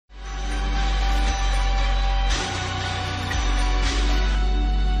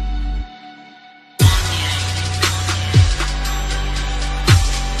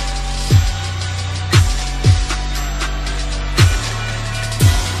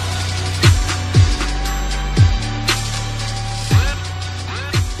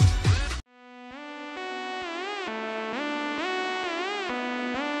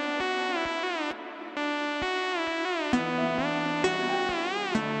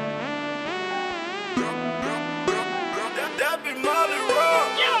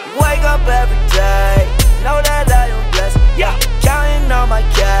up every day. Know that I am blessed, yeah. Counting on my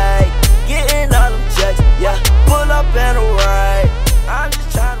cake, getting all them checks, yeah. Pull up in a ride, I'm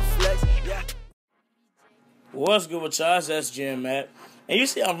just trying to flex, yeah. What's good with y'all? It's SGN Matt. And you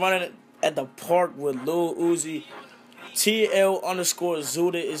see I'm running at the park with Lil Uzi.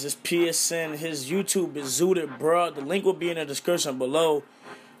 TL_Zooted is his PSN. His YouTube is Zooted, bruh. The link will be in the description below.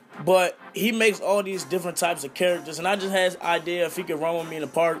 But he makes all these different types of characters, and I just had an idea if he could run with me in the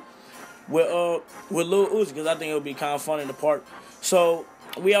park with Lil Uzi, because I think it would be kind of fun in the park. So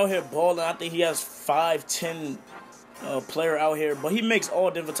we out here balling. I think he has 5-10 player out here, but he makes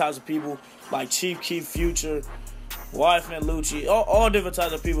all different types of people, like Chief Keef, Future, Wife and Lucci, all different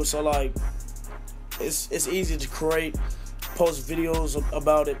types of people. So like, it's easy to create, post videos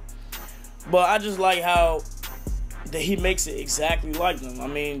about it. But I just like how that he makes it exactly like them. I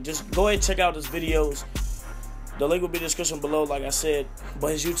mean, just go ahead and check out his videos. The link will be in the description below, like I said.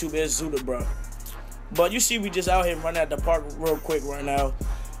 But his YouTube is Zooted, bro. But you see, we just out here running at the park real quick right now.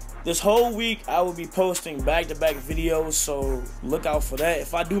 This whole week, I will be posting back-to-back videos, so look out for that.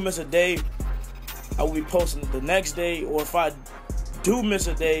 If I do miss a day, I will be posting the next day. Or if I do miss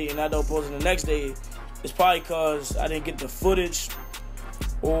a day and I don't post it the next day, it's probably because I didn't get the footage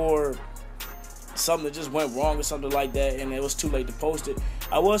or something that just went wrong or something like that, and it was too late to post it.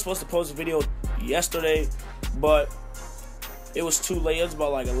 I was supposed to post a video yesterday, but it was too late. It was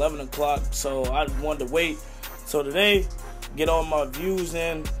about like 11 o'clock, so I wanted to wait. So today, get all my views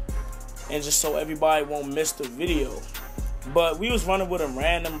in, and just so everybody won't miss the video. But we was running with a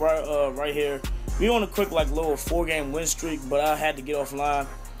random right here. We on a quick like little 4-game win streak, but I had to get offline.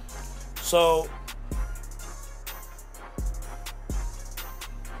 So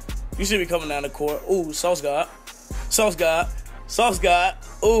you see me coming down the court. Ooh, Sauce God.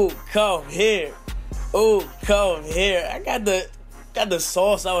 Ooh, come here. Ooh, come here. I got the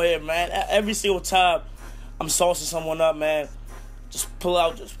sauce out here, man. Every single time I'm saucing someone up, man, just pull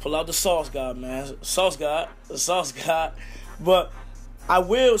out the Sauce God, man. Sauce God. But I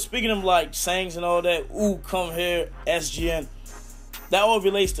will, speaking of like sayings and all that, ooh, come here, SGN. That all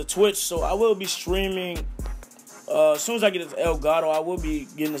relates to Twitch, so I will be streaming. As soon as I get this El Gato, I will be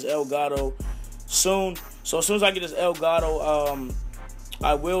getting this El Gato soon. So as soon as I get this El Gato,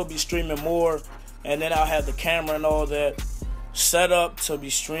 I will be streaming more. And then I'll have the camera and all that set up to be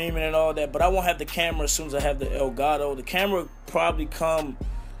streaming and all that. But I won't have the camera as soon as I have the El Gato. The camera will probably come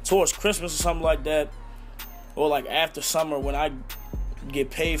towards Christmas or something like that. Or like after summer when I get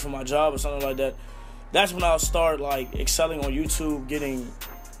paid for my job or something like that. That's when I'll start like excelling on YouTube, getting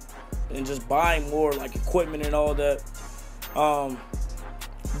and just buying more like equipment and all that.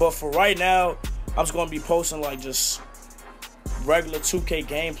 But for right now, I'm just gonna be posting like just regular 2K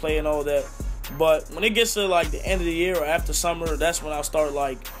gameplay and all that. But when it gets to like the end of the year or after summer, that's when I'll start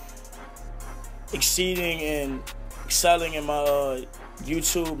like exceeding and excelling in my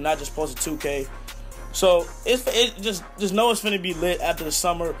YouTube, not just posting 2K. So just know it's gonna be lit after the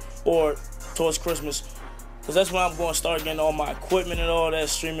summer or towards Christmas. Because that's when I'm going to start getting all my equipment and all that,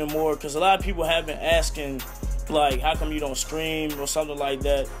 streaming more. Because a lot of people have been asking, like, how come you don't stream or something like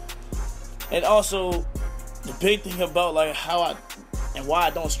that. And also, the big thing about, like, how and why I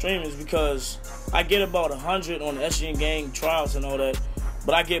don't stream is because I get about 100 on the SGN gang trials and all that.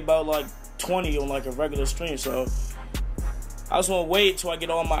 But I get about, like, 20 on, like, a regular stream. So I just want to wait till I get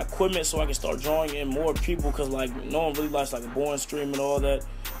all my equipment so I can start drawing in more people. Because, like, no one really likes, like, a boring stream and all that.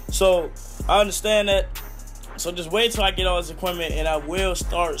 So I understand that. So just wait till I get all this equipment and I will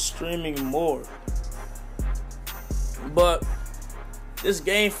start streaming more. But this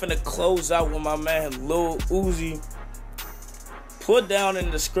game finna close out with my man Lil Uzi. Put down in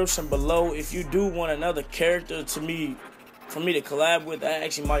the description below if you do want another character for me to collab with. I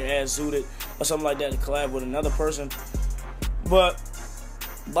actually might add Zooted or something like that to collab with another person. But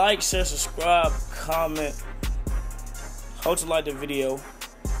like, share, subscribe, comment. Hope you like the video.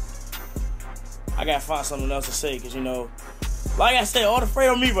 I gotta find something else to say, because, you know, like I said, all the afraid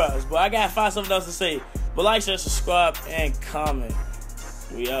of me riders, but I gotta find something else to say. But like, share, subscribe, and comment.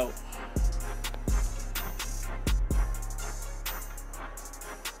 We out.